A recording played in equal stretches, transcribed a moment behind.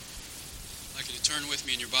Turn with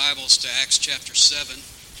me in your Bibles to Acts chapter 7.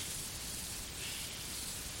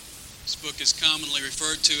 This book is commonly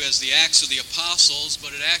referred to as the Acts of the Apostles, but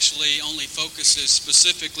it actually only focuses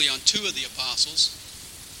specifically on two of the apostles.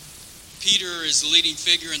 Peter is the leading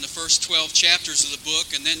figure in the first 12 chapters of the book,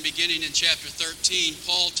 and then beginning in chapter 13,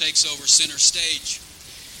 Paul takes over center stage.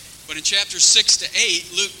 But in chapters 6 to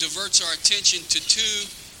 8, Luke diverts our attention to two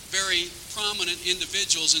very prominent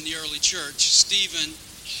individuals in the early church, Stephen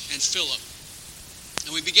and Philip.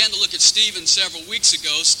 And we began to look at Stephen several weeks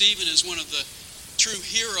ago. Stephen is one of the true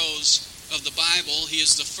heroes of the Bible. He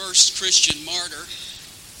is the first Christian martyr.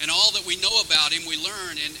 And all that we know about him we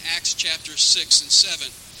learn in Acts chapters 6 and 7.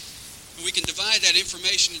 And we can divide that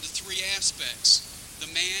information into three aspects: the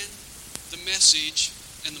man, the message,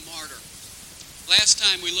 and the martyr. Last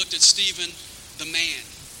time we looked at Stephen, the man.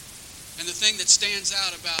 And the thing that stands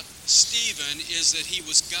out about Stephen is that he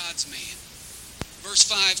was God's man. Verse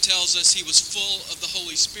 5 tells us he was full of the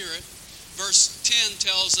Holy Spirit. Verse 10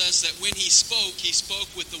 tells us that when he spoke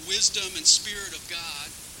with the wisdom and Spirit of God.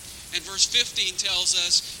 And verse 15 tells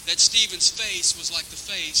us that Stephen's face was like the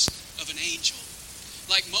face of an angel.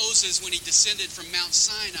 Like Moses when he descended from Mount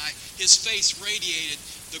Sinai, his face radiated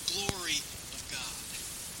the glory of God.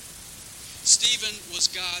 Stephen was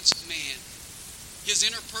God's man. His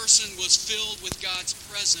inner person was filled with God's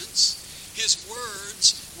presence. His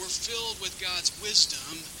words were filled with God's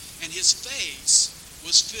wisdom, and his face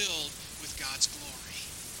was filled with God's glory.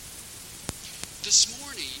 This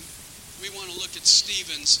morning, we want to look at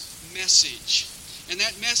Stephen's message. And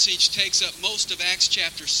that message takes up most of Acts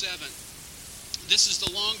chapter 7. This is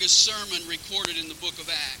the longest sermon recorded in the book of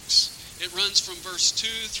Acts. It runs from verse 2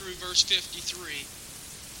 through verse 53.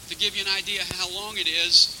 To give you an idea how long it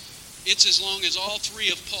is, it's as long as all three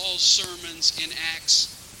of Paul's sermons in Acts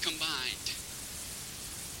combined.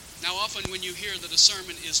 Now, often when you hear that a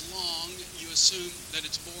sermon is long, you assume that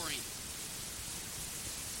it's boring.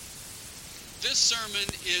 This sermon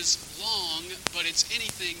is long, but it's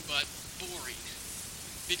anything but boring.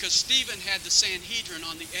 Because Stephen had the Sanhedrin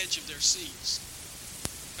on the edge of their seats.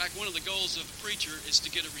 In fact, one of the goals of a preacher is to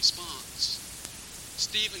get a response.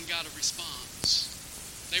 Stephen got a response.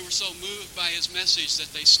 They were so moved by his message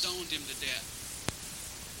that they stoned him to death.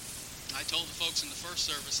 I told the folks in the first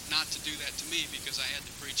service not to do that to me because I had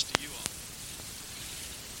to preach to you all.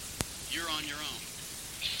 You're on your own.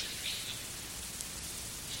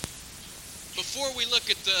 Before we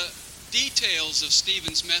look at the details of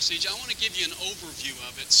Stephen's message, I want to give you an overview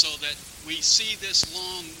of it so that we see this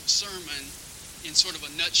long sermon in sort of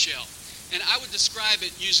a nutshell. And I would describe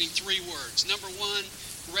it using three words. Number one,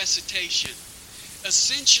 recitation.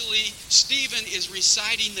 Essentially, Stephen is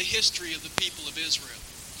reciting the history of the people of Israel.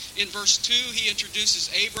 In verse 2, he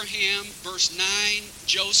introduces Abraham. Verse 9,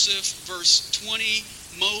 Joseph. Verse 20,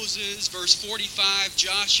 Moses. Verse 45,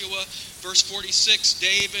 Joshua. Verse 46,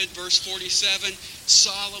 David. Verse 47,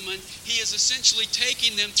 Solomon. He is essentially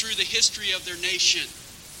taking them through the history of their nation.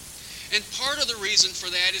 And part of the reason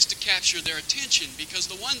for that is to capture their attention, because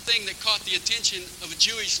the one thing that caught the attention of a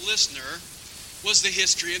Jewish listener was the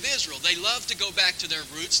history of Israel. They loved to go back to their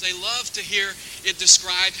roots. They loved to hear it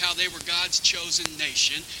described how they were God's chosen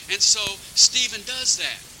nation. And so Stephen does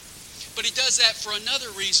that. But he does that for another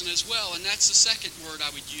reason as well, and that's the second word I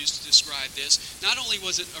would use to describe this. Not only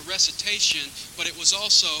was it a recitation, but it was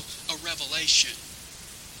also a revelation.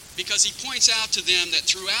 Because he points out to them that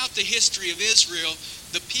throughout the history of Israel,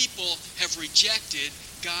 the people have rejected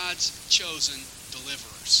God's chosen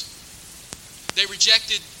deliverers. They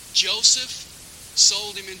rejected Joseph,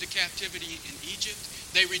 sold him into captivity in Egypt.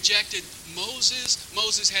 They rejected Moses.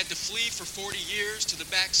 Moses had to flee for 40 years to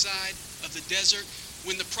the backside of the desert.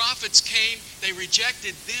 When the prophets came, they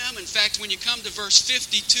rejected them. In fact, when you come to verse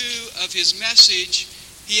 52 of his message,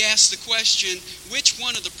 he asks the question, which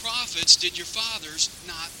one of the prophets did your fathers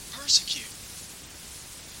not persecute?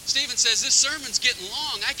 Stephen says, this sermon's getting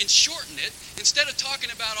long. I can shorten it. Instead of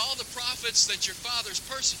talking about all the prophets that your fathers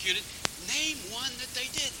persecuted, name one that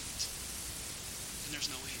they didn't. There's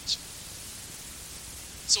no answer.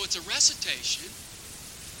 So it's a recitation,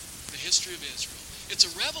 the history of Israel. It's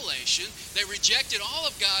a revelation. They rejected all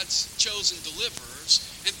of God's chosen deliverers.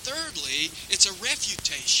 And thirdly, it's a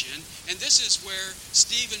refutation. And this is where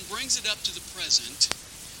Stephen brings it up to the present,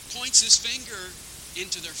 points his finger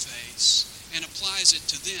into their face, and applies it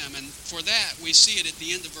to them. And for that, we see it at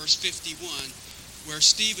the end of verse 51, where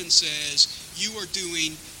Stephen says, you are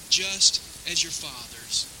doing just as your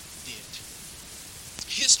fathers did.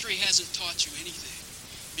 History hasn't taught you anything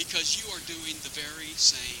because you are doing the very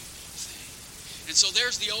same thing. And so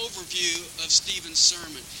there's the overview of Stephen's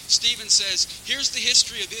sermon. Stephen says, here's the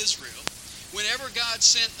history of Israel. Whenever God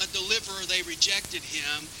sent a deliverer, they rejected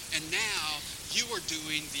him, and now you are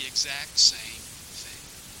doing the exact same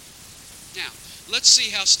thing. Now, let's see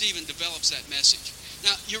how Stephen develops that message.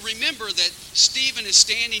 Now, you remember that Stephen is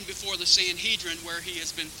standing before the Sanhedrin where he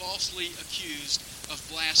has been falsely accused of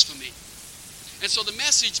blasphemy. And so the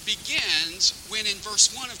message begins when in verse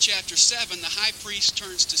 1 of chapter 7, the high priest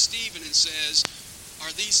turns to Stephen and says,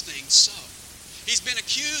 "Are these things so?" He's been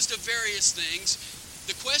accused of various things.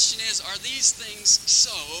 The question is, are these things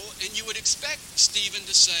so? And you would expect Stephen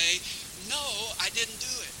to say, "No, I didn't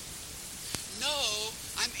do it. No,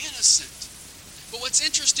 I'm innocent." But what's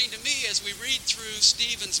interesting to me as we read through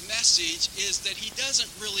Stephen's message is that he doesn't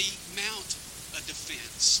really mount a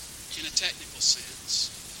defense in a technical sense.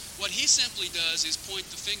 What he simply does is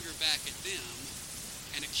point the finger back at them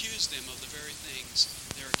and accuse them of the very things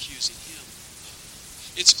they're accusing him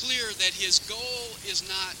of. It's clear that his goal is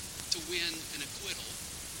not to win an acquittal.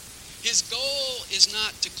 His goal is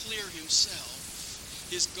not to clear himself.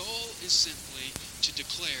 His goal is simply to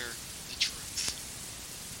declare the truth.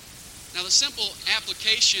 Now, the simple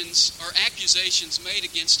applications or accusations made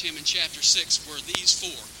against him in chapter 6 were these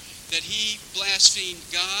four: that he blasphemed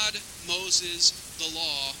God, Moses, the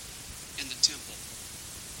law, and the temple.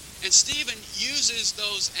 And Stephen uses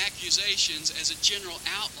those accusations as a general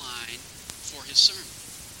outline for his sermon.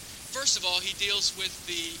 First of all, he deals with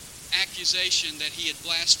the accusation that he had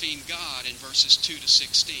blasphemed God in verses 2 to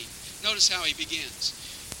 16. Notice how he begins.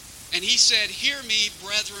 And he said, "Hear me,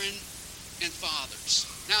 brethren and fathers."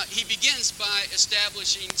 Now, he begins by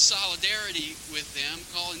establishing solidarity with them,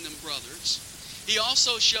 calling them brothers. He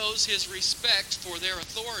also shows his respect for their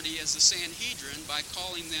authority as the Sanhedrin by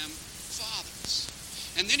calling them fathers.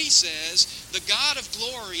 And then he says, "The God of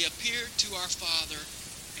glory appeared to our father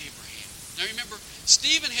Abraham." Now remember,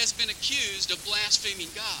 Stephen has been accused of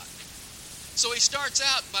blaspheming God. So he starts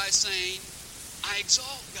out by saying, "I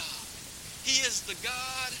exalt God. He is the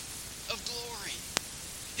God of glory."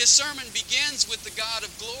 His sermon begins with the God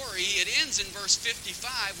of glory. It ends in verse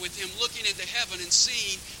 55 with him looking into heaven and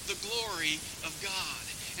seeing the glory of God.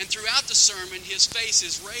 And throughout the sermon, his face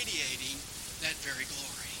is radiating that very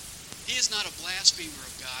glory. He is not a blasphemer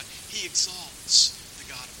of God. He exalts the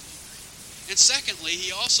God of glory. And secondly,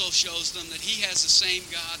 he also shows them that he has the same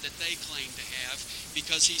God that they claim to have,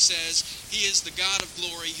 because he says he is the God of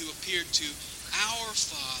glory who appeared to our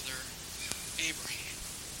father Abraham.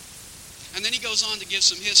 And then he goes on to give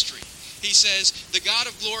some history. He says, "The God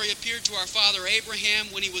of glory appeared to our father Abraham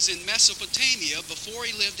when he was in Mesopotamia before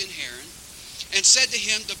he lived in Haran, and said to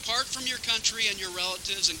him, 'Depart from your country and your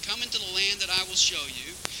relatives and come into the land that I will show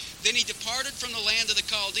you.' Then he departed from the land of the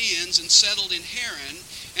Chaldeans and settled in Haran,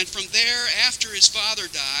 and from there, after his father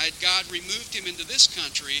died, God removed him into this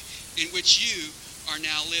country in which you are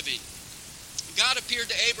now living." God appeared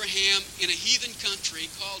to Abraham in a heathen country,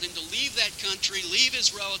 called him to leave that country, leave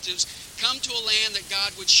his relatives, come to a land that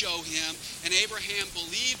God would show him, and Abraham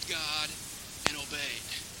believed God and obeyed.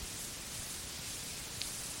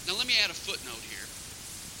 Now let me add a footnote here,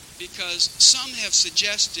 because some have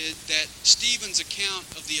suggested that Stephen's account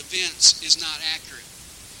of the events is not accurate.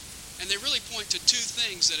 And they really point to two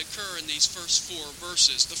things that occur in these first four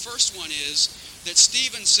verses. The first one is that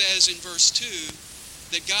Stephen says in verse 2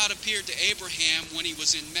 that God appeared to Abraham when he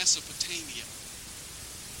was in Mesopotamia.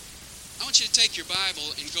 I want you to take your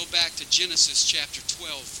Bible and go back to Genesis chapter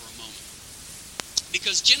 12 for a moment.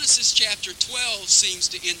 Because Genesis chapter 12 seems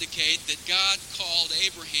to indicate that God called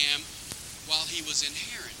Abraham while he was in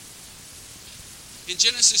Haran. In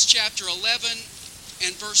Genesis chapter 11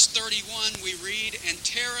 and verse 31 we read, "And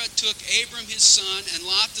Terah took Abram his son, and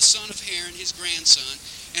Lot the son of Haran his grandson,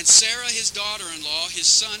 and Sarah his daughter-in-law, his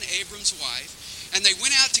son Abram's wife, and they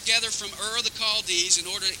went out together from Ur of the Chaldees in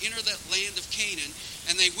order to enter the land of Canaan,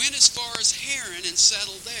 and they went as far as Haran and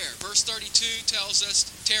settled there." Verse 32 tells us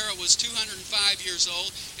Terah was 205 years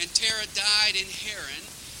old, and Terah died in Haran.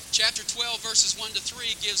 Chapter 12, verses 1 to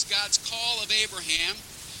 3 gives God's call of Abraham.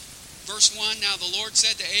 Verse 1, "Now the Lord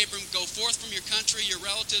said to Abram, 'Go forth from your country, your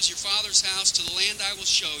relatives, your father's house, to the land I will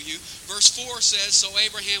show you.' Verse 4 says, 'So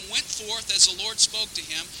Abraham went forth as the Lord spoke to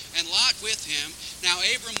him, and Lot with him. Now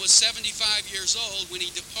Abram was 75 years old when he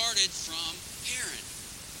departed from Haran.'"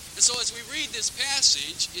 And so as we read this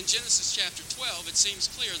passage in Genesis chapter 12, it seems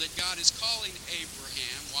clear that God is calling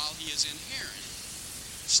Abraham while he is in Haran.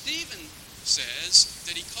 Stephen says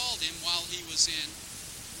that he called him while he was in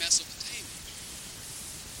Mesopotamia.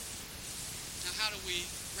 Now, how do we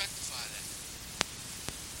rectify that?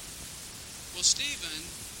 Well, Stephen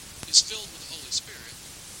is filled with the Holy Spirit.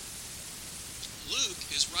 Luke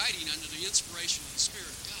is writing under the inspiration of the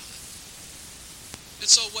Spirit of God. And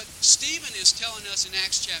so what Stephen is telling us in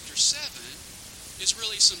Acts chapter 7 is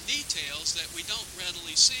really some details that we don't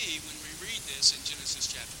readily see when we read this in Genesis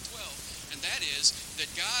chapter 12. And that is that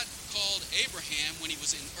God called Abraham when he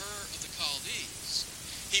was in Ur of the Chaldees.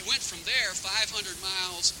 He went from there 500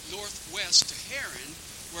 miles northwest to Haran,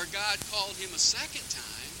 where God called him a second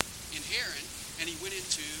time in Haran, and he went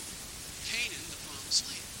into Canaan, the promised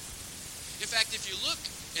land. In fact, if you look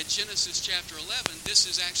at Genesis chapter 11, this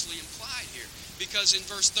is actually implied here. Because in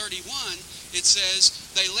verse 31, it says,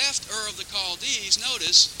 they left Ur of the Chaldees,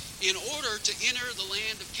 notice, in order to enter the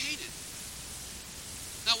land of Canaan.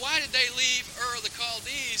 Now, why did they leave Ur of the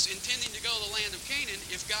Chaldees intending to go to the land of Canaan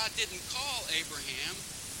if God didn't call Abraham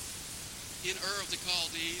in Ur of the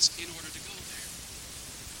Chaldees in order to go there?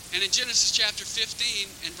 And in Genesis chapter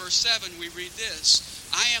 15 and verse 7, we read this,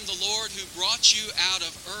 I am the Lord who brought you out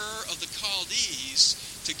of Ur of the Chaldees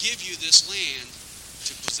to give you this land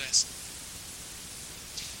to possess it.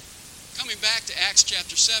 Coming back to Acts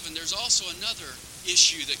chapter 7, there's also another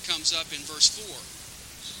issue that comes up in verse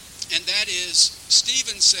 4. And that is,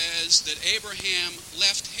 Stephen says that Abraham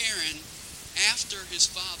left Haran after his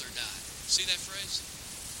father died. See that phrase?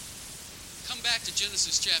 Come back to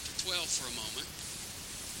Genesis chapter 12 for a moment.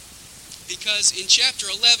 Because in chapter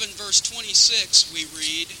 11, verse 26, we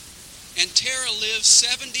read, and Terah lived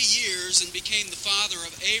 70 years and became the father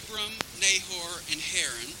of Abram, Nahor, and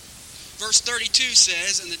Haran. Verse 32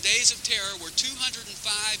 says, and the days of Terah were 205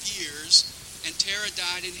 years, and Terah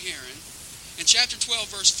died in Haran. And chapter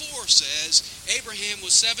 12, verse 4 says, Abraham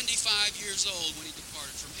was 75 years old when he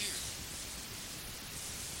departed from Haran.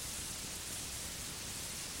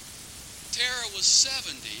 Terah was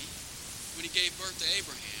 70 when he gave birth to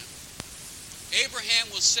Abraham.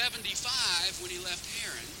 Abraham was 75 when he left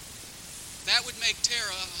Haran. That would make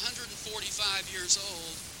Terah 145 years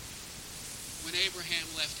old when Abraham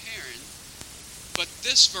left Haran. But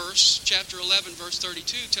this verse, chapter 11, verse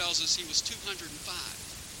 32, tells us he was 205.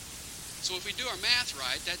 So if we do our math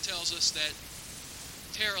right, that tells us that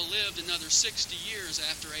Terah lived another 60 years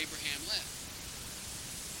after Abraham left.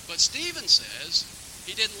 But Stephen says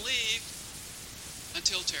he didn't leave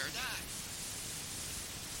until Terah died.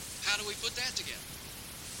 How do we put that together?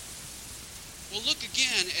 Well, look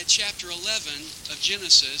again at chapter 11 of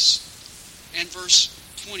Genesis and verse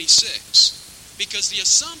 26. Because the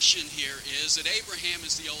assumption here is that Abraham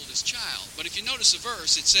is the oldest child. But if you notice the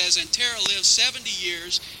verse, it says, and Terah lived 70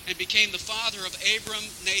 years and became the father of Abram,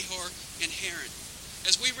 Nahor, and Haran.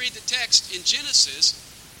 As we read the text in Genesis,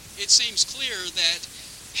 it seems clear that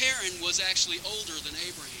Haran was actually older than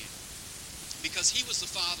Abraham, because he was the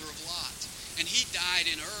father of Lot, and he died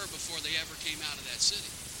in Ur before they ever came out of that city.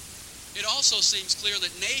 It also seems clear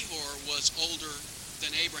that Nahor was older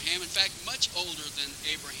than Abraham, in fact, much older than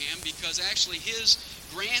Abraham, because actually his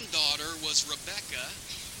granddaughter was Rebekah,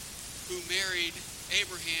 who married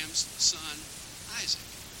Abraham's son Isaac.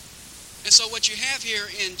 And so what you have here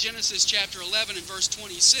in Genesis chapter 11 and verse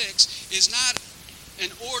 26 is not an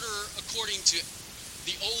order according to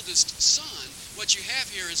the oldest son. What you have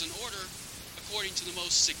here is an order according to the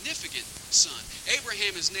most significant son.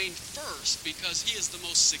 Abraham is named first because he is the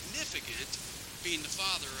most significant, being the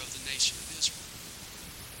father of the nation of Israel.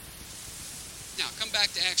 Now, come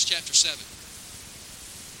back to Acts chapter 7.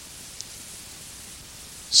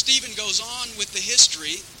 Stephen goes on with the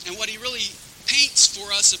history, and what he really paints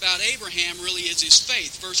for us about Abraham really is his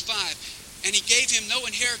faith. Verse 5, and he gave him no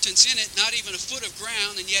inheritance in it, not even a foot of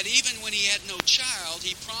ground, and yet even when he had no child,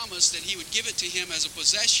 he promised that he would give it to him as a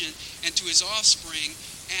possession and to his offspring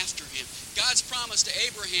after him. God's promise to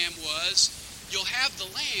Abraham was, you'll have the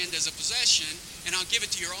land as a possession, and I'll give it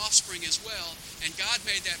to your offspring as well. And God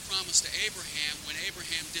made that promise to Abraham when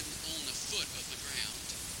Abraham didn't own a foot of the ground,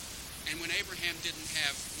 and when Abraham didn't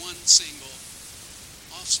have one single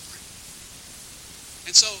offspring.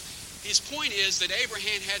 And so his point is that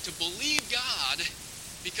Abraham had to believe God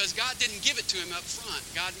because God didn't give it to him up front.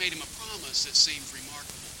 God made him a promise that seemed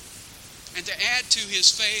remarkable. And to add to his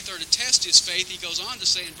faith, or to test his faith, he goes on to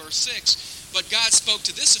say in verse 6, but God spoke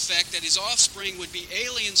to this effect, that his offspring would be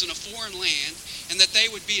aliens in a foreign land, and that they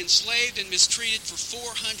would be enslaved and mistreated for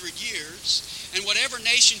 400 years. And whatever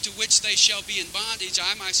nation to which they shall be in bondage,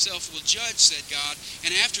 I myself will judge, said God,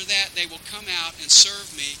 and after that they will come out and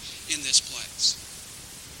serve me in this place.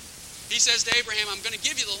 He says to Abraham, I'm going to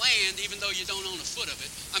give you the land even though you don't own a foot of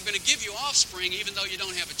it. I'm going to give you offspring even though you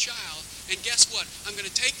don't have a child. And guess what? I'm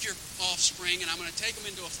going to take your offspring and I'm going to take them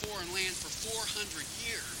into a foreign land for 400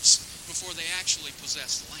 years before they actually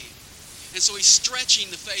possess the land. And so he's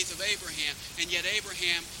stretching the faith of Abraham, and yet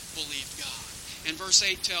Abraham believed God. And verse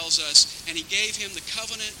 8 tells us, and he gave him the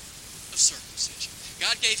covenant of circumcision.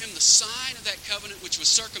 God gave him the sign of that covenant, which was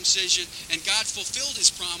circumcision, and God fulfilled his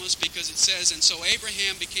promise because it says, "And so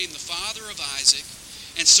Abraham became the father of Isaac,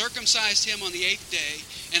 and circumcised him on the 8th day,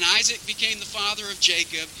 and Isaac became the father of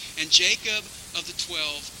Jacob, and Jacob of the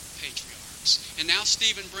 12 patriarchs." And now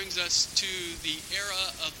Stephen brings us to the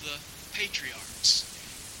era of the patriarchs.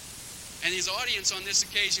 And his audience on this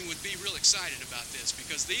occasion would be real excited about this,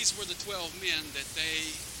 because these were the 12 men that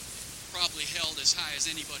they probably held as high as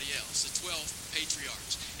anybody else, the 12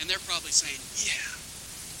 patriarchs. And they're probably saying, yeah.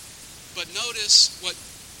 But notice what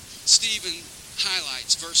Stephen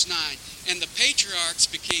highlights, verse 9. "And the patriarchs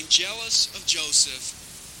became jealous of Joseph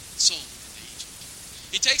and sold him into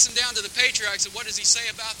Egypt." He takes them down to the patriarchs, and what does he say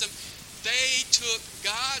about them? They took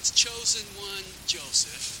God's chosen one,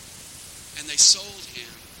 Joseph, and they sold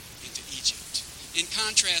him into Egypt. In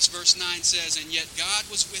contrast, verse 9 says, "And yet God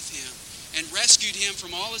was with him, and rescued him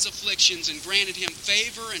from all his afflictions, and granted him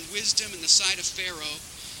favor and wisdom in the sight of Pharaoh,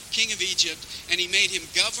 king of Egypt, and he made him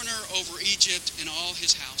governor over Egypt and all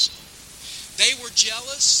his household." They were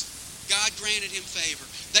jealous, God granted him favor.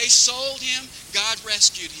 They sold him, God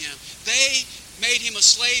rescued him. They made him a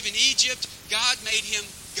slave in Egypt, God made him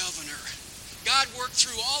governor. God worked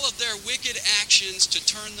through all of their wicked actions to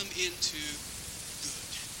turn them into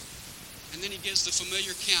good. And then he gives the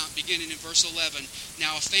familiar count beginning in verse 11.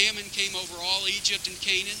 "Now a famine came over all Egypt and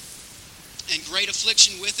Canaan, and great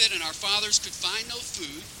affliction with it, and our fathers could find no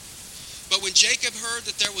food. But when Jacob heard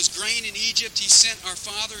that there was grain in Egypt, he sent our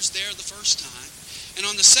fathers there the first time. And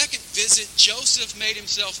on the second visit, Joseph made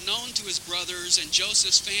himself known to his brothers, and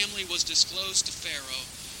Joseph's family was disclosed to Pharaoh.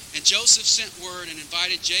 And Joseph sent word and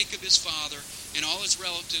invited Jacob his father and all his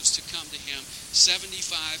relatives to come to him,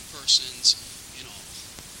 75 persons in all."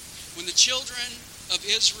 When the children of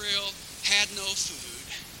Israel had no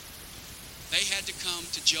food, they had to come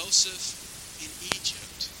to Joseph in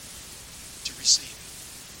Egypt to receive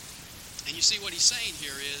it. And you see what he's saying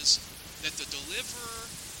here is that the deliverer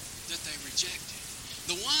that they rejected,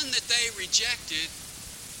 the one that they rejected,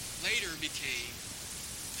 later became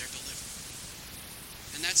their deliverer.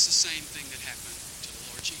 And that's the same thing that happened to the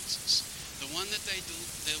Lord Jesus. The one that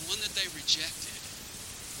they rejected,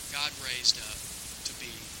 God raised up to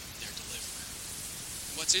be their deliverer.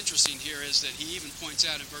 And what's interesting here is that he even points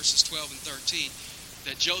out in verses 12 and 13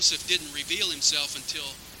 that Joseph didn't reveal himself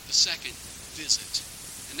until the second visit.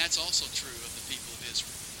 And that's also true of the people of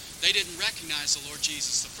Israel. They didn't recognize the Lord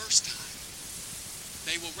Jesus the first time.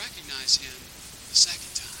 They will recognize him the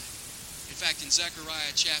second time. In fact, in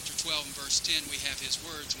Zechariah chapter 12 and verse 10, we have his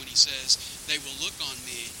words when he says, "They will look on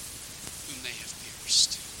me whom they have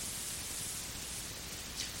pierced."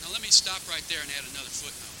 Now let me stop right there and add another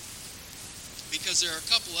footnote, because there are a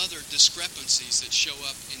couple other discrepancies that show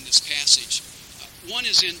up in this passage. One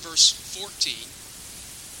is in verse 14,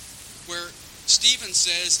 where Stephen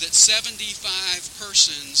says that 75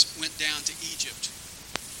 persons went down to Egypt.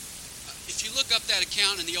 If you look up that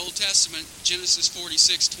account in the Old Testament, Genesis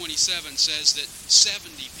 46:27 says that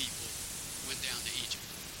 70 people went down to Egypt.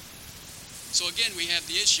 So again, we have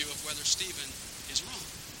the issue of whether Stephen is wrong.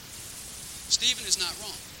 Stephen is not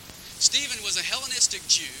wrong. Stephen was a Hellenistic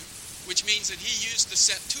Jew, which means that he used the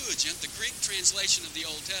Septuagint, the Greek translation of the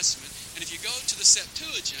Old Testament. And if you go to the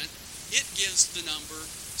Septuagint, it gives the number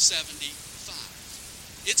 75.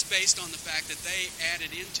 It's based on the fact that they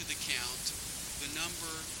added into the count the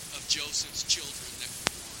number of Joseph's children that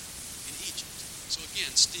were born in Egypt. So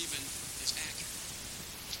again, Stephen is accurate.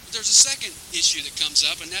 But there's a second issue that comes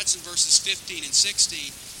up, and that's in verses 15 and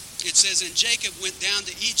 16. It says, "And Jacob went down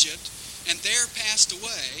to Egypt, and there passed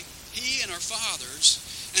away, he and our fathers.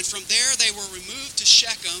 And from there they were removed to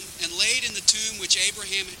Shechem, and laid in the tomb which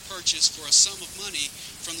Abraham had purchased for a sum of money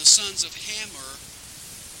from the sons of Hamor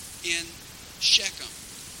in Shechem."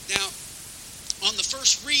 Now, on the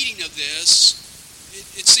first reading of this,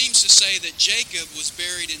 it seems to say that Jacob was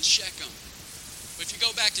buried in Shechem. But if you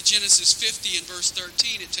go back to Genesis 50 and verse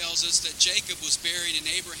 13, it tells us that Jacob was buried in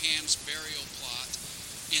Abraham's burial plot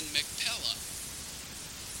in Machpelah.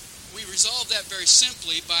 We resolve that very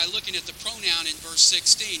simply by looking at the pronoun in verse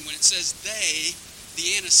 16. When it says they,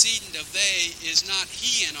 the antecedent of they is not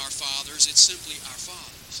he and our fathers, it's simply our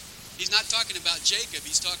fathers. He's not talking about Jacob,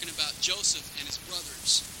 he's talking about Joseph and his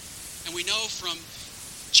brothers. And we know from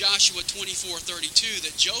Joshua 24:32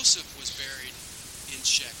 that Joseph was buried in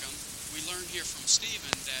Shechem. We learn here from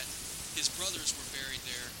Stephen that his brothers were buried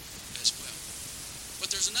there as well. But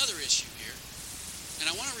there's another issue here. And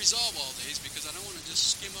I want to resolve all these because I don't want to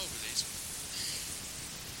just skim over these.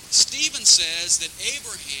 Stephen says that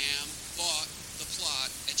Abraham bought the plot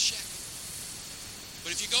at Shechem.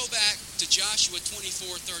 But if you go back to Joshua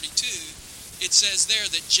 24:32, it says there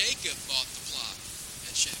that Jacob bought the plot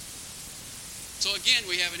So again,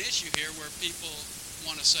 we have an issue here where people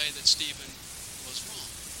want to say that Stephen was wrong.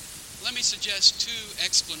 Let me suggest two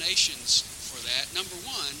explanations for that. Number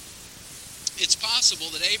one, it's possible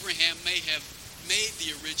that Abraham may have made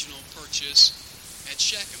the original purchase at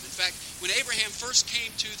Shechem. In fact, when Abraham first came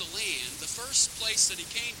to the land, the first place that he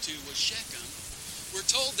came to was Shechem. We're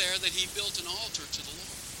told there that he built an altar to the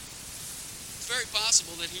Lord. It's very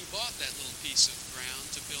possible that he bought that little piece of ground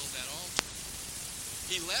to build that altar.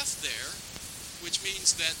 He left there, which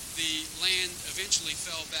means that the land eventually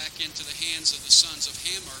fell back into the hands of the sons of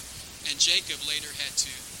Hamor, and Jacob later had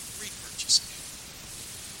to repurchase it.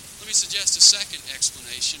 Let me suggest a second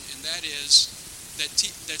explanation, and that is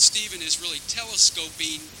that Stephen is really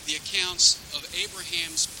telescoping the accounts of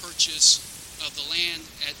Abraham's purchase of the land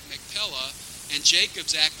at Machpelah and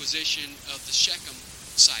Jacob's acquisition of the Shechem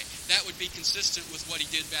site. That would be consistent with what he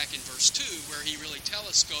did back in verse 2, where he really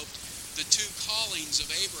telescoped the two callings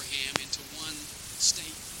of Abraham into one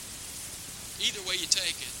statement. Either way you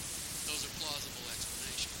take it, those are plausible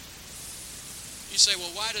explanations. You say,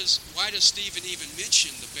 well, why does Stephen even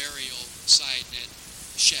mention the burial site at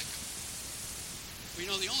Shechem?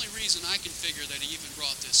 Well, the only reason I can figure that he even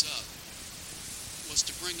brought this up was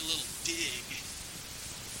to bring a little dig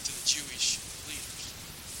to the Jewish leaders.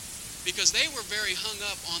 Because they were very hung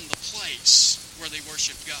up on the place where they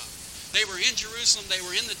worshiped God. They were in Jerusalem, they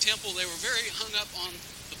were in the temple, they were very hung up on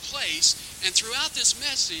the place. And throughout this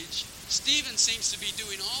message, Stephen seems to be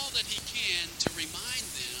doing all that he can to remind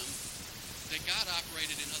them that God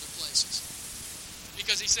operated in other places.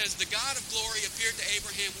 Because he says, the God of glory appeared to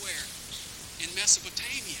Abraham where? In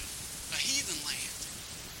Mesopotamia, a heathen land.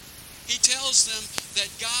 He tells them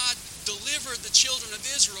that God delivered the children of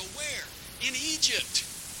Israel where? In Egypt,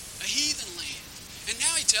 a heathen land. And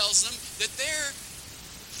now he tells them that their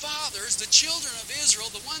fathers, the children of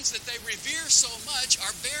Israel, the ones that they revere so much,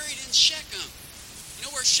 are buried in Shechem. You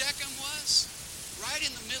know where Shechem was? Right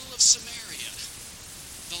in the middle of Samaria,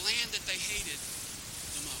 the land that they hated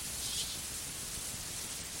the most.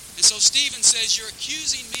 And so Stephen says, you're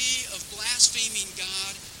accusing me of blaspheming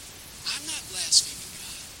God. I'm not blaspheming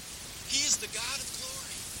God. He is the God of glory.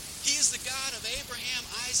 He is the God of Abraham,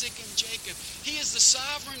 Isaac, and Jacob. He is the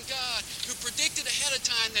sovereign God who predicted ahead of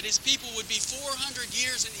time that his people would be 400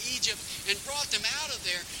 years in Egypt and brought them out of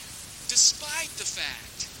there, despite the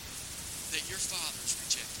fact that your fathers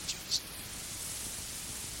rejected Joseph.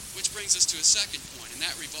 Which brings us to a second point, and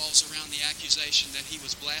that revolves around the accusation that he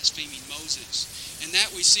was blaspheming Moses. And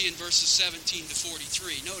that we see in verses 17 to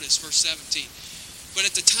 43. Notice verse 17.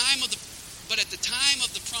 As the time of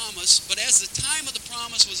the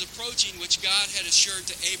promise was approaching, which God had assured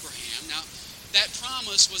to Abraham. Now, that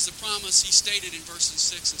promise was the promise he stated in verses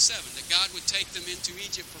 6 and 7, that God would take them into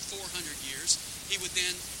Egypt for 400 years. He would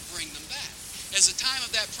then bring them back. As the time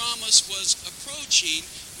of that promise was approaching,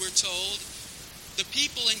 we're told, the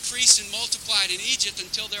people increased and multiplied in Egypt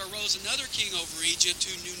until there arose another king over Egypt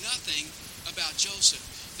who knew nothing about Joseph.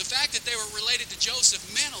 The fact that they were related to Joseph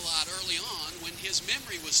meant a lot early on when his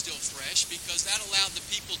memory was still fresh, because that allowed the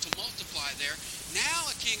people to multiply there. Now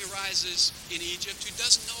a king arises in Egypt who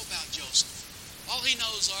doesn't know about Joseph. All he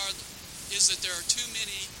knows is that there are too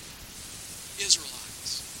many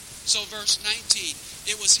Israelites. So verse 19,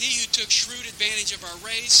 it was he who took shrewd advantage of our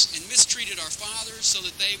race and mistreated our fathers so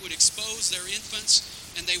that they would expose their infants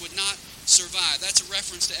and they would not survive. That's a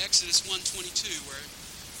reference to Exodus 1:22, where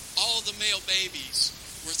all of the male babies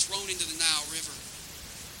were thrown into the Nile River.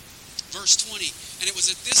 Verse 20, and it was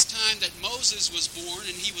at this time that Moses was born,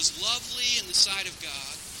 and he was lovely in the sight of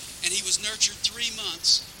God, and he was nurtured 3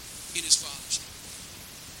 months in his father's home.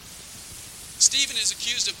 Stephen is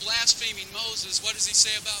accused of blaspheming Moses. What does he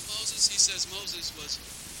say about Moses? He says Moses was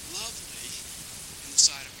lovely in the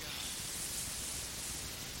sight of God.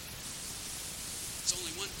 There's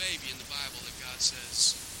only one baby in the Bible that God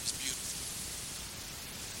says is beautiful,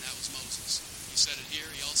 and that was Moses. He said it here.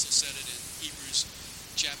 He also said it in Hebrews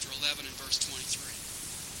chapter 11 and verse 23.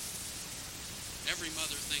 Every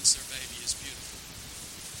mother thinks their baby is beautiful.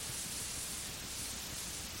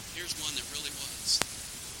 Here's one that really was.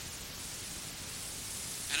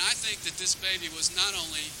 And I think that this baby was not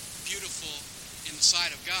only beautiful in the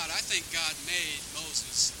sight of God, I think God made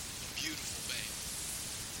Moses a beautiful baby.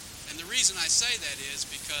 And the reason I say that is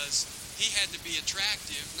because he had to be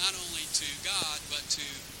attractive not only to God, but to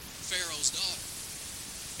Pharaoh's daughter.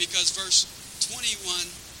 Because verse 21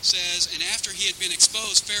 says, and after he had been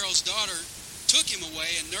exposed, Pharaoh's daughter took him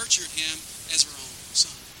away and nurtured him as her own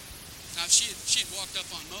son. Now, if she had walked up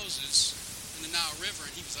on Moses in the Nile River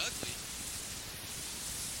and he was ugly,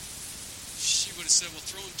 she would have said, well,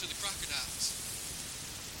 throw him to the crocodiles.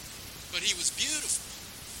 But he was beautiful,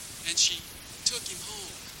 and she took him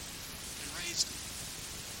home and raised him.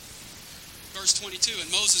 Verse 22, and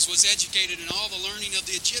Moses was educated in all the learning of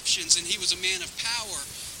the Egyptians, and he was a man of power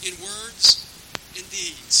in words and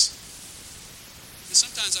deeds. And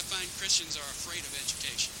sometimes I find Christians are afraid of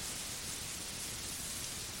education.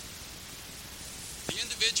 The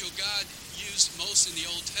individual God used most in the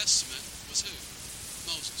Old Testament was who?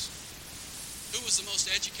 Moses. Who was the most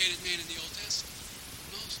educated man in the Old Testament?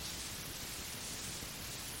 Moses.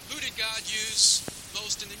 Who did God use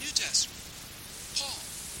most in the New Testament? Paul.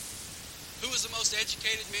 Who was the most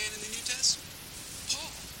educated man in the New Testament?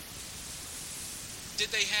 Paul. Did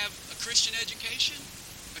they have a Christian education?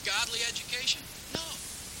 A godly education? No.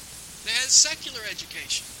 They had secular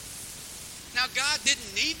education. Now, God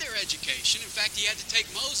didn't need their education. In fact, he had to take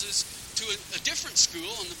Moses to a different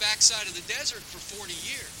school on the backside of the desert for 40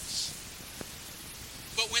 years.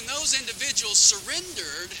 But when those individuals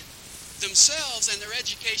surrendered themselves and their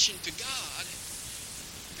education to God,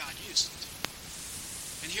 God used it.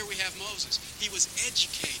 And here we have Moses. He was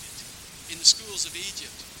educated in the schools of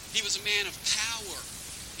Egypt. He was a man of power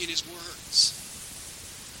in his words.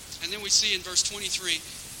 And then we see in verse 23,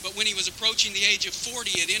 but when he was approaching the age of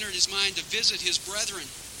 40, it entered his mind to visit his brethren,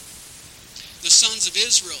 the sons of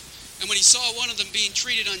Israel. And when he saw one of them being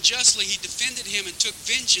treated unjustly, he defended him and took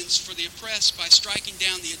vengeance for the oppressed by striking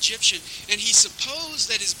down the Egyptian. And he supposed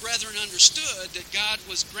that his brethren understood that God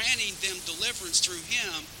was granting them deliverance through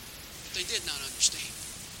him, but they did not understand.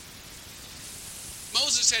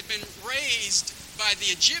 Moses had been raised by the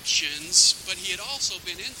Egyptians, but he had also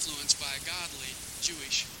been influenced by a godly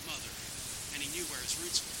Jewish mother. And he knew where his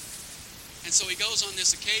roots were. And so he goes on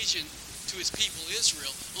this occasion to his people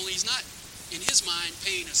Israel, only he's not, in his mind,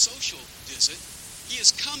 paying a social visit. He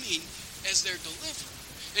is coming as their deliverer.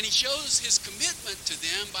 And he shows his commitment to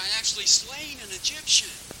them by actually slaying an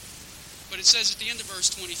Egyptian. But it says at the end of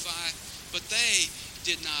verse 25, but they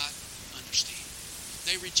did not understand.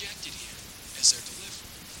 They rejected him as their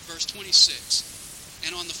deliverer. Verse 26,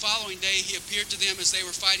 and on the following day he appeared to them as they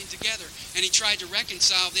were fighting together, and he tried to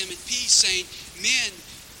reconcile them in peace, saying, men,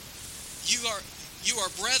 you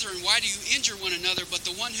are brethren, why do you injure one another? But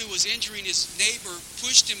the one who was injuring his neighbor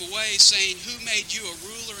pushed him away, saying, who made you a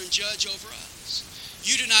ruler and judge over us?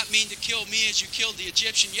 You do not mean to kill me as you killed the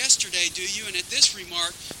Egyptian yesterday, do you? And at this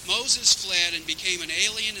remark, Moses fled and became an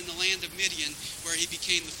alien in the land of Midian, where he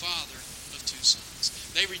became the father of 2 sons.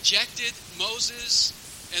 They rejected Moses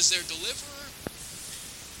as their deliverer.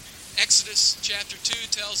 Exodus chapter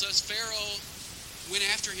 2 tells us Pharaoh went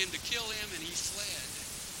after him to kill him, and he fled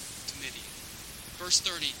to Midian. Verse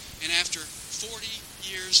 30, and after 40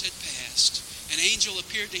 years had passed, an angel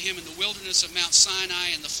appeared to him in the wilderness of Mount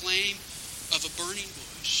Sinai in the flame of a burning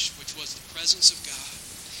bush, which was the presence of God.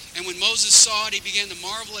 And when Moses saw it, he began to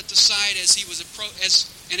marvel at the sight. As he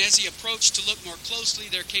approached to look more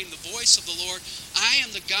closely, there came the voice of the Lord, I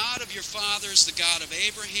am the God of your fathers, the God of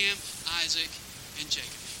Abraham, Isaac, and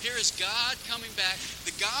Jacob. Here is God coming back,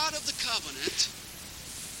 the God of the covenant,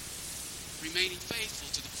 remaining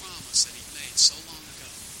faithful to the promise that he made so long ago.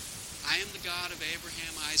 I am the God of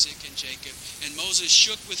Abraham, Isaac, and Jacob. And Moses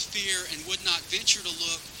shook with fear and would not venture to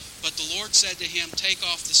look. But the Lord said to him, take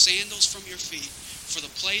off the sandals from your feet, for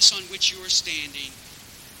the place on which you are standing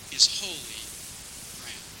is holy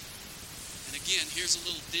ground. And again, here's a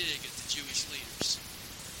little dig at the Jewish leaders.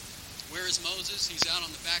 Where is Moses? He's out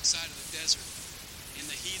on the backside of the desert in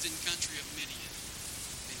the heathen country of Midian.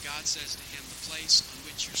 And God says to him, the place on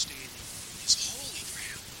which you're standing is holy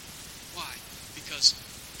ground. Why? Because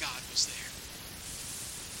God was there.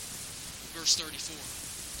 Verse 34.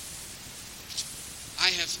 I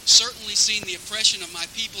have certainly seen the oppression of my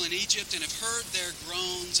people in Egypt and have heard their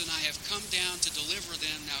groans, and I have come down to deliver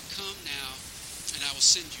them. Now come now, and I will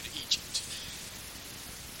send you to Egypt.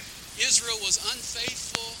 Israel was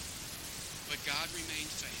unfaithful, but God remained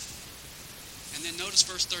faithful. And then notice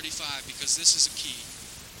verse 35, because this is a key.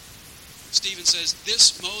 Stephen says,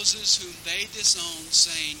 this Moses whom they disowned,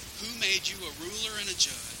 saying, who made you a ruler and a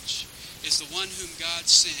judge, is the one whom God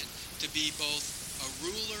sent to be both a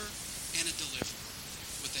ruler and a deliverer,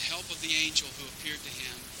 with the help of the angel who appeared to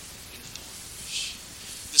him in the thorn bush.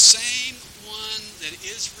 The same one that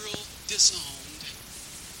Israel disowned,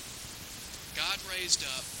 God raised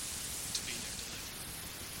up to be their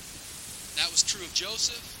deliverer. That was true of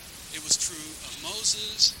Joseph, it was true of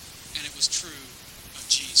Moses, and it was true of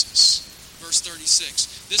Jesus. Verse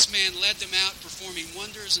 36, this man led them out, performing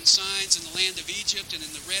wonders and signs in the land of Egypt and in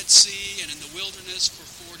the Red Sea and in the wilderness for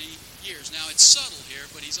 40 years. Now it's subtle here,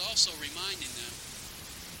 but he's also reminding them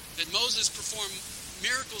that Moses performed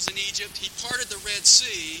miracles in Egypt. He parted the Red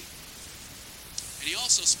Sea, and he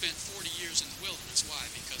also spent 40 years in the wilderness. Why?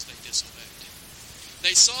 Because they disobeyed.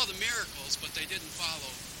 They saw the miracles, but they didn't follow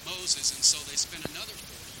Moses, and so they spent another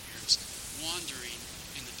 40 years wandering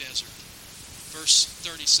in the desert. Verse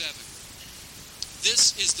 37.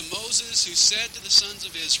 This is the Moses who said to the sons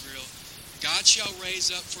of Israel, God shall raise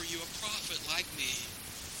up for you a prophet like me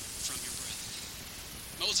from your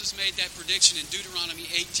brethren. Moses made that prediction in Deuteronomy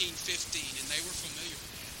 18:15, and they were familiar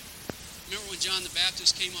with that. Remember when John the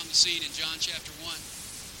Baptist came on the scene in John chapter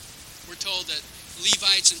 1? We're told that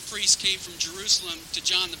Levites and priests came from Jerusalem to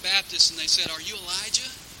John the Baptist, and they said, are you Elijah?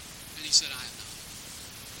 And he said, I am not.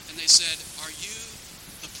 And they said, are you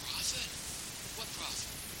the prophet? What prophet?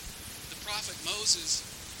 The prophet Moses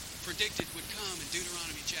predicted would come in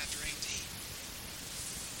Deuteronomy chapter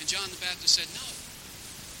 18. And John the Baptist said, no.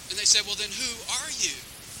 And they said, well, then who are you?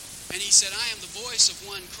 And he said, I am the voice of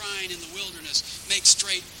one crying in the wilderness, make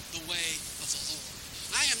straight the way of the Lord.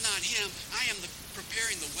 I am not him. I am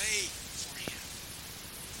preparing the way for him.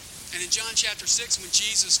 And in John chapter 6, when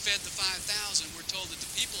Jesus fed the 5,000, we're told that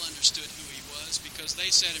the people understood who he was, because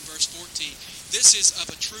they said in verse 14, this is of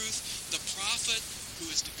a truth the prophet who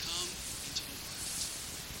is to come into the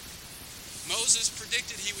world. Moses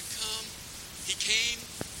predicted he would come. He came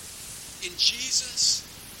in Jesus,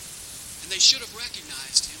 and they should have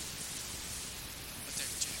recognized him, but they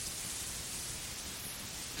rejected him.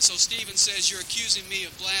 And so Stephen says, you're accusing me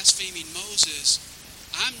of blaspheming Moses.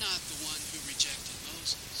 I'm not the one who rejected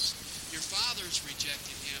Moses. Your fathers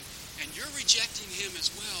rejected him, and you're rejecting him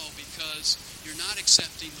as well because you're not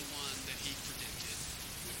accepting the one that he predicted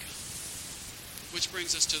would come. Which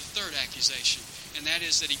brings us to the third accusation, and that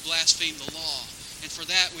is that he blasphemed the law. And for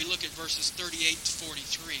that, we look at verses 38 to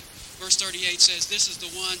 43. Verse 38 says, this is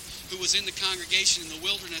the one who was in the congregation in the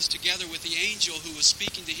wilderness together with the angel who was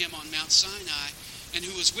speaking to him on Mount Sinai, and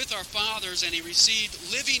who was with our fathers, and he received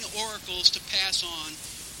living oracles to pass on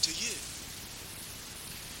to you.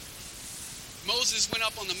 Moses went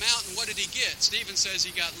up on the mountain. What did he get? Stephen says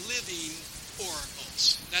he got living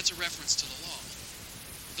oracles. That's a reference to the law.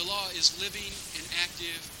 The law is living and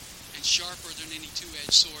active and sharper than any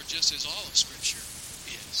two-edged sword, just as all of Scripture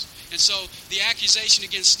is. And so the accusation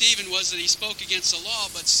against Stephen was that he spoke against the law,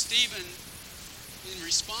 but Stephen, in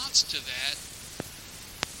response to that,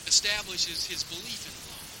 establishes his belief in the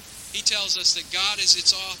law. He tells us that God is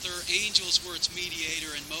its author, angels were its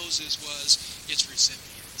mediator, and Moses was its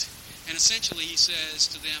recipient. And essentially he says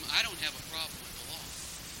to them, I don't have a problem with the law.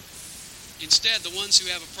 Instead, the ones who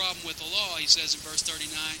have a problem with the law, he says in verse 39,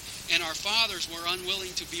 and our fathers were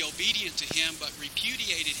unwilling to be obedient to him, but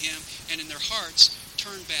repudiated him, and in their hearts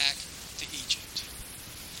turned back to Egypt.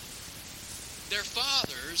 Their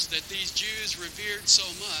fathers, that these Jews revered so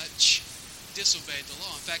much, disobeyed the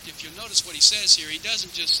law. In fact, if you'll notice what he says here, he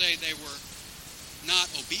doesn't just say they were not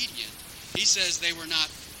obedient. He says they were not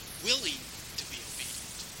willing to be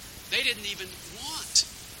obedient. They didn't even want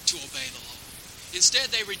to obey the law.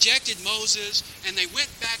 Instead, they rejected Moses, and they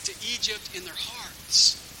went back to Egypt in their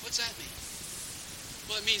hearts. What's that mean?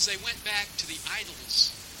 Well, it means they went back to the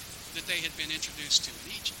idols that they had been introduced to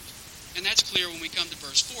in Egypt. And that's clear when we come to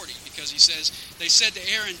verse 40, because he says, they said to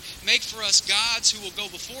Aaron, make for us gods who will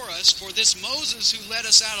go before us, for this Moses who led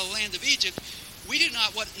us out of the land of Egypt, we do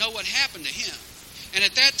not know what happened to him. And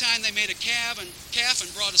at that time they made a calf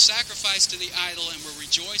and brought a sacrifice to the idol, and were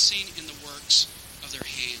rejoicing in the works of their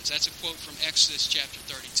hands. That's a quote from Exodus chapter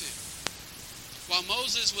 32. While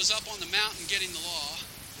Moses was up on the mountain getting the law,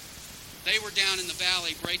 they were down in the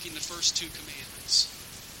valley breaking the first two commandments.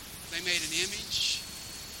 They made an image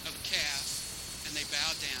of a calf, and they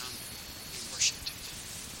bowed down and worshipped it.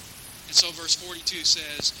 And so verse 42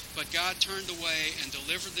 says, but God turned away and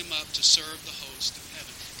delivered them up to serve the host of heaven.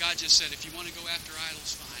 God just said, if you want to go after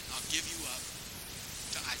idols, fine, I'll give you up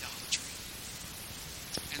to idolatry.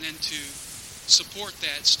 And then to support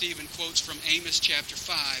that, Stephen quotes from Amos chapter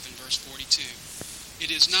 5 and verse 42. It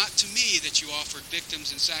is not to me that you offered victims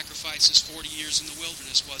and sacrifices 40 years in the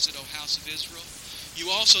wilderness, was it, O house of Israel? You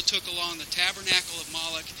also took along the tabernacle of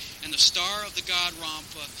Moloch and the star of the god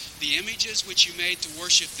Rampha, the images which you made to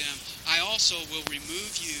worship them. I also will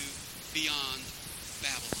remove you beyond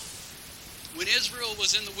Babylon. When Israel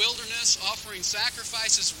was in the wilderness offering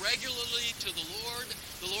sacrifices regularly to the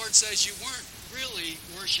Lord says, you weren't really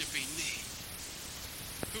worshiping me.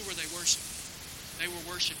 Who were they worshiping? They were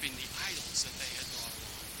worshiping the idols that they had brought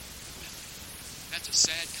along with them. That's a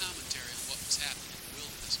sad commentary on what was happening in the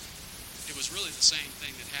wilderness. It was really the same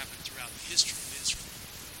thing that happened throughout the history of Israel.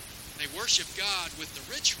 They worshiped God with the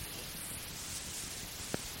ritual,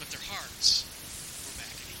 but their hearts were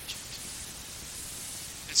back in Egypt.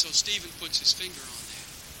 And so Stephen puts his finger on that.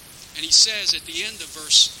 And he says at the end of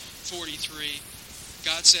verse 43,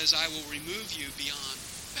 God says, I will remove you beyond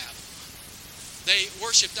Babylon. They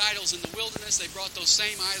worshipped idols in the wilderness. They brought those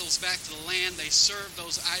same idols back to the land. They served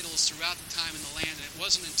those idols throughout the time in the land. And it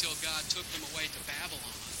wasn't until God took them away to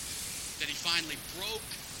Babylon that he finally broke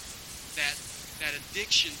that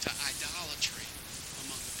addiction to idolatry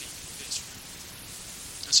among the people of Israel.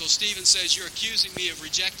 And so Stephen says, you're accusing me of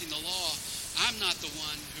rejecting the law. I'm not the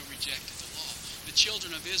one who rejected the law. The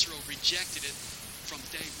children of Israel rejected it from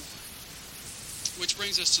day one. Which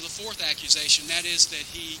brings us to the fourth accusation. That is that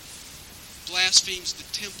he blasphemes the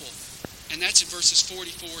temple. And that's in verses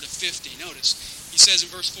 44 to 50. Notice, he says in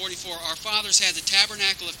verse 44, our fathers had the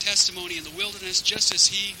tabernacle of testimony in the wilderness, just as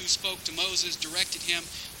he who spoke to Moses directed him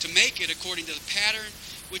to make it according to the pattern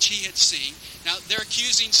which he had seen. Now, they're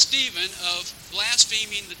accusing Stephen of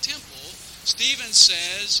blaspheming the temple. Stephen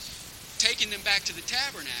says, taking them back to the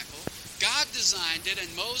tabernacle, God designed it, and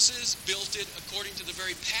Moses built it according to the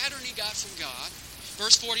very pattern he got from God.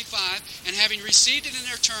 Verse 45, and having received it in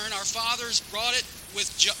their turn, our fathers brought it with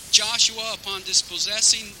Joshua upon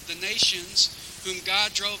dispossessing the nations whom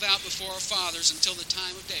God drove out before our fathers until the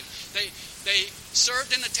time of David. They served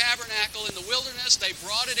in the tabernacle in the wilderness. They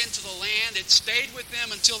brought it into the land. It stayed with them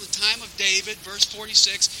until the time of David, verse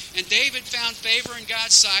 46. And David found favor in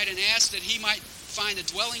God's sight and asked that he might find a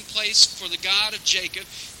dwelling place for the God of Jacob.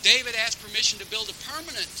 David asked permission to build a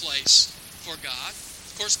permanent place for God.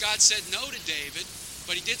 Of course, God said no to David,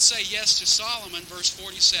 but he did say yes to Solomon, verse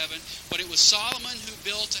 47. But it was Solomon who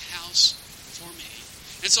built a house for me.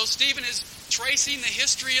 And so Stephen is tracing the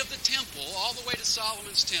history of the temple all the way to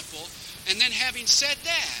Solomon's temple. And then having said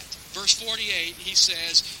that, verse 48, he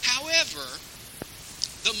says, however,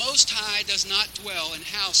 the Most High does not dwell in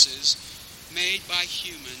houses made by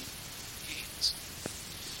human hands.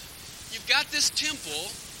 You've got this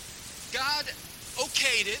temple. God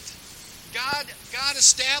okayed it. God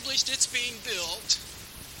established it's being built.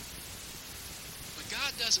 But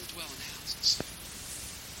God doesn't dwell in houses.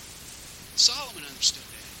 Solomon understood that.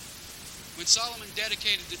 When Solomon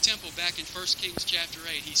dedicated the temple back in 1 Kings chapter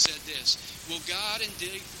 8, he said this, will God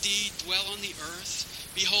indeed dwell on the earth?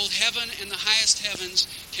 Behold, heaven and the highest heavens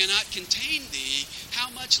cannot contain thee. How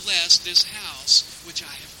much less this house which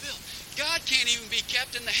I have built? God can't even be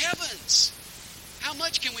kept in the heavens. How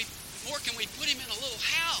much more can we put him in a little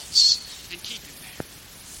house and keep him there?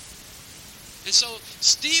 And so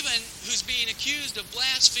Stephen, who's being accused of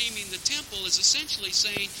blaspheming the temple, is essentially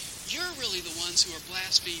saying, you're really the ones who are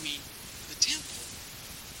blaspheming the temple.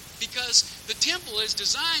 Because the temple is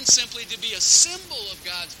designed simply to be a symbol of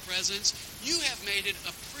God's presence. You have made it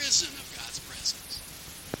a prison of God's presence.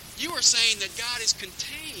 You are saying that God is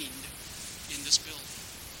contained in this building.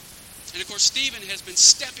 And of course, Stephen has been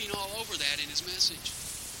stepping all over that in his message.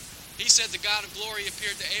 He said the God of glory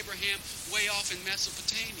appeared to Abraham way off in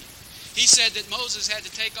Mesopotamia. He said that Moses had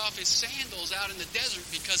to take off his sandals out in the desert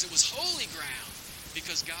because it was holy ground,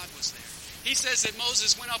 because God was there. He says that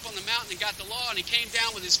Moses went up on the mountain and got the law, and he came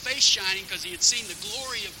down with his face shining because he had seen the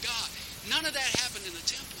glory of God. None of that happened in the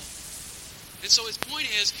temple. And so his point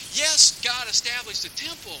is, yes, God established a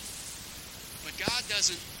temple, but God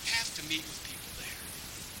doesn't have to meet with people there.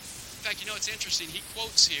 In fact, it's interesting. He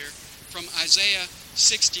quotes here from Isaiah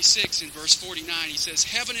 66 in verse 49. He says,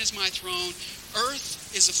 heaven is my throne, earth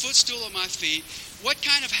is a footstool of my feet. What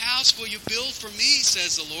kind of house will you build for me,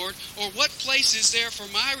 says the Lord? Or what place is there for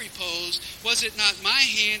my repose? Was it not my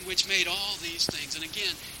hand which made all these things? And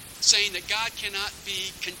again, saying that God cannot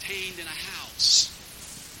be contained in a house.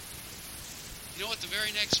 You know what the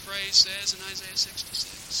very next phrase says in Isaiah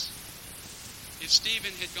 66? If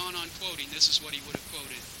Stephen had gone on quoting, this is what he would have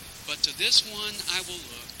quoted. But to this one I will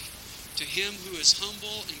look, to him who is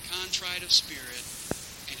humble and contrite of spirit,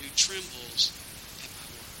 and who trembles at my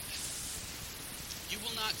word. You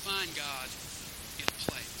will not find God in a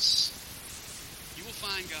place. You will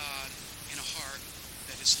find God in a heart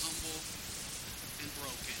that is humble and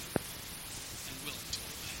broken and willing to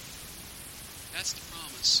obey. That's the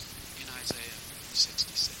promise in Isaiah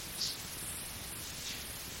 66.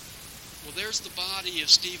 Well, there's the body of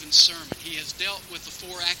Stephen's sermon. He has dealt with the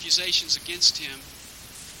 4 accusations against him.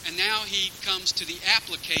 And now he comes to the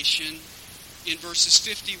application in verses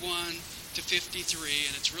 51 to 53.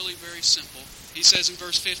 And it's really very simple. He says in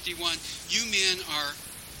verse 51, you men are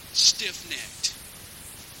stiff-necked.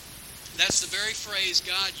 That's the very phrase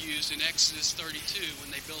God used in Exodus 32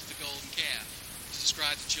 when they built the golden calf to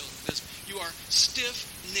describe the children of Israel. You are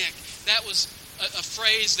stiff-necked. That was a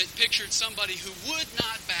phrase that pictured somebody who would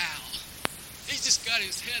not bow. He's just got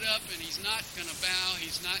his head up and he's not going to bow.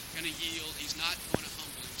 He's not going to yield. He's not going to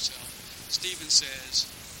humble himself. Stephen says,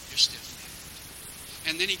 you're stiff-necked.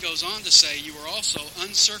 And then he goes on to say, you are also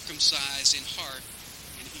uncircumcised in heart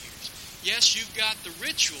and ears. Yes, you've got the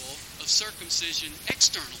ritual of circumcision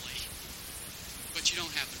externally, but you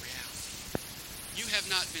don't have the reality. You have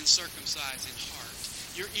not been circumcised in heart.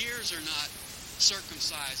 Your ears are not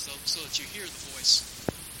circumcised so that you hear the voice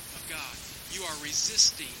of God. You are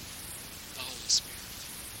resisting the Holy Spirit.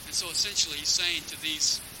 And so essentially he's saying to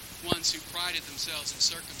these ones who prided themselves in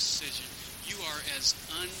circumcision, you are as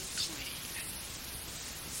unclean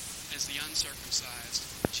as the uncircumcised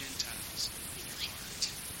Gentiles in your heart.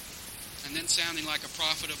 And then sounding like a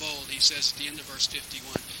prophet of old, he says at the end of verse 51,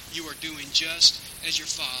 you are doing just as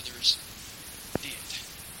your fathers did.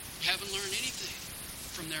 You haven't learned anything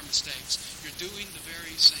from their mistakes. You're doing the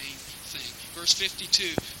very same thing. Verse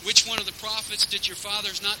 52, which one of the prophets did your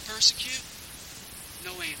fathers not persecute?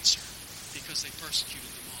 No answer, because they persecuted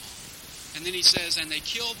them all. And then he says, and they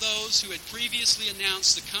killed those who had previously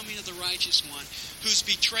announced the coming of the righteous one, whose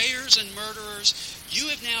betrayers and murderers you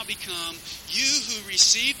have now become, you who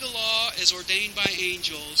received the law as ordained by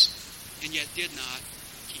angels, and yet did not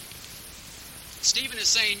keep it. Stephen is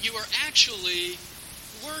saying you are actually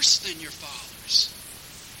worse than your fathers,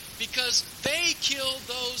 because they killed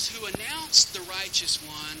those who announced the righteous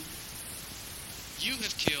one. You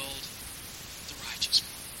have killed the righteous one.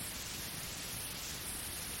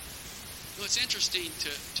 Well, it's interesting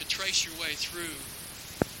to trace your way through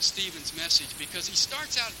Stephen's message, because he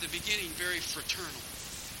starts out at the beginning very fraternal.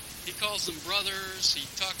 He calls them brothers. He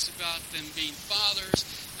talks about them being fathers.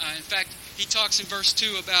 In fact, he talks in verse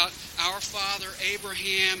 2 about our father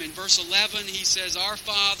Abraham. In verse 11, he says our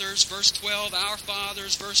fathers. Verse 12, our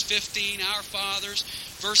fathers. Verse 15, our fathers.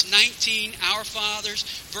 Verse 19, our fathers.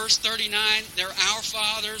 Verse 39, they're our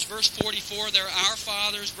fathers. Verse 44, they're our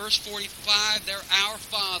fathers. Verse 45, they're our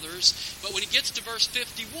fathers. But when he gets to verse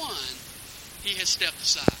 51, he has stepped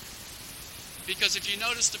aside. Because if you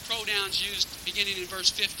notice the pronouns used beginning in verse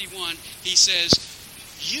 51, he says,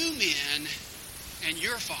 you men and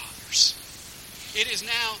your fathers. It is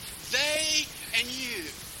now they and you.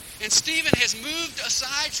 And Stephen has moved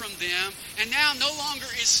aside from them, and now no longer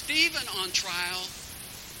is Stephen on trial.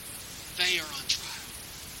 They are on trial.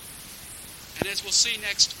 And as we'll see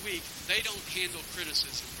next week, they don't handle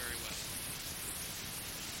criticism very well.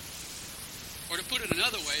 Or to put it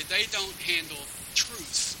another way, they don't handle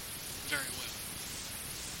truth very well.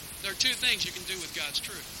 There are two things you can do with God's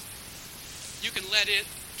truth. You can let it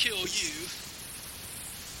kill you,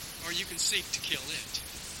 or you can seek to kill it.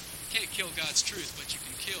 You can't kill God's truth, but you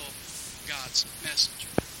can kill God's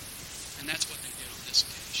messenger. And that's what they did on this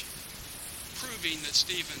occasion, proving that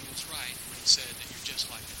Stephen was right when he said that you're just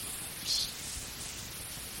like the fathers.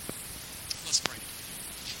 Let's pray.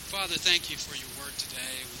 Father, thank you for your word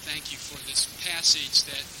today. We thank you for this passage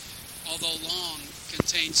that, although long,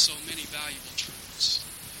 contains so many valuable truths.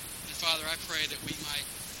 And Father, I pray that we might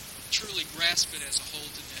truly grasp it as a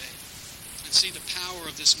whole today and see the power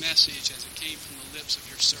of this message as it came from the lips of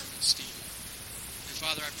your servant Stephen. And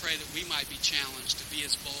Father, I pray that we might be challenged to be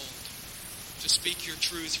as bold, to speak your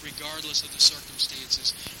truth regardless of the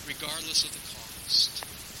circumstances, regardless of the cost.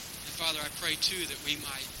 And Father, I pray too that we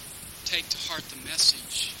might take to heart the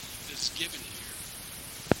message that is given here,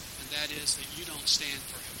 and that is that you don't stand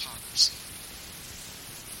for hypocrisy.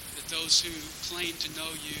 That those who claim to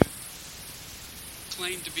know you,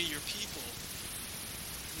 claim to be your people,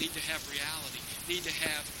 need to have reality, need to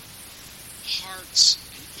have hearts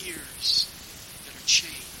and ears that are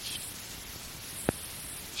changed.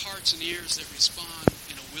 Hearts and ears that respond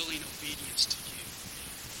in a willing obedience to you.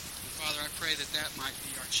 And Father, I pray that that might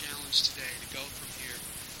be our challenge today, to go from here,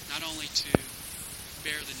 not only to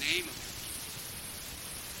bear the name of your people,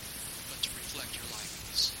 but to reflect your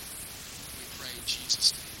likeness. We pray in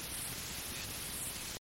Jesus' name.